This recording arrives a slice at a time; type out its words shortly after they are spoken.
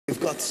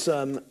got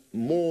some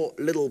more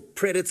little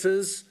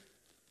predators,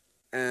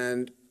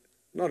 and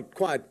not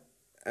quite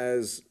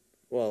as,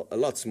 well, a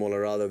lot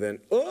smaller rather than,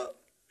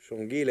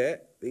 shongile.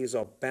 These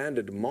are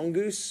banded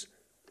mongoose.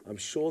 I'm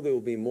sure there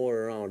will be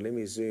more around. Let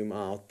me zoom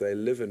out. They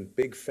live in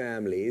big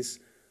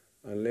families,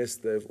 unless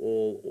they've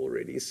all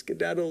already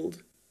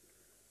skedaddled.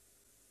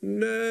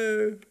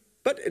 No.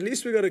 But at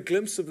least we got a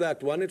glimpse of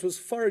that one. It was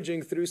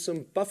foraging through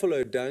some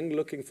buffalo dung,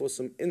 looking for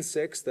some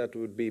insects that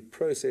would be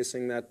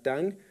processing that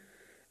dung.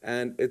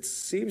 And it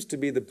seems to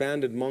be the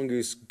banded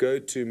mongoose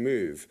go-to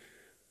move.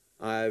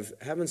 I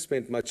haven't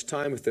spent much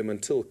time with them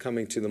until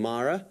coming to the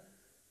Mara,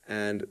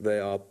 and they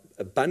are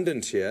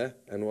abundant here.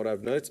 And what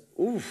I've noticed,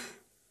 not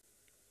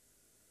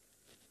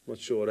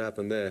sure what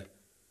happened there.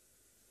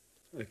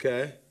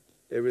 Okay,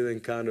 everything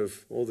kind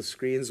of, all the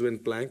screens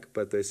went blank,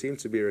 but they seem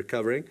to be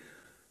recovering.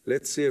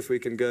 Let's see if we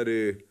can go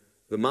to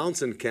the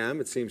mountain cam.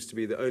 It seems to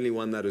be the only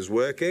one that is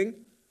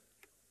working.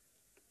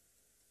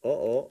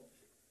 No,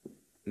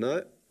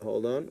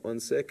 hold on 1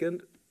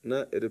 second.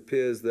 No, it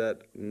appears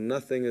that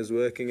nothing is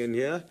working in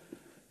here.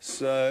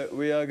 So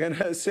we are going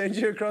to send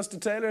you across to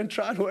Taylor and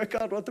try and work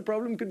out what the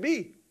problem could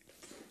be.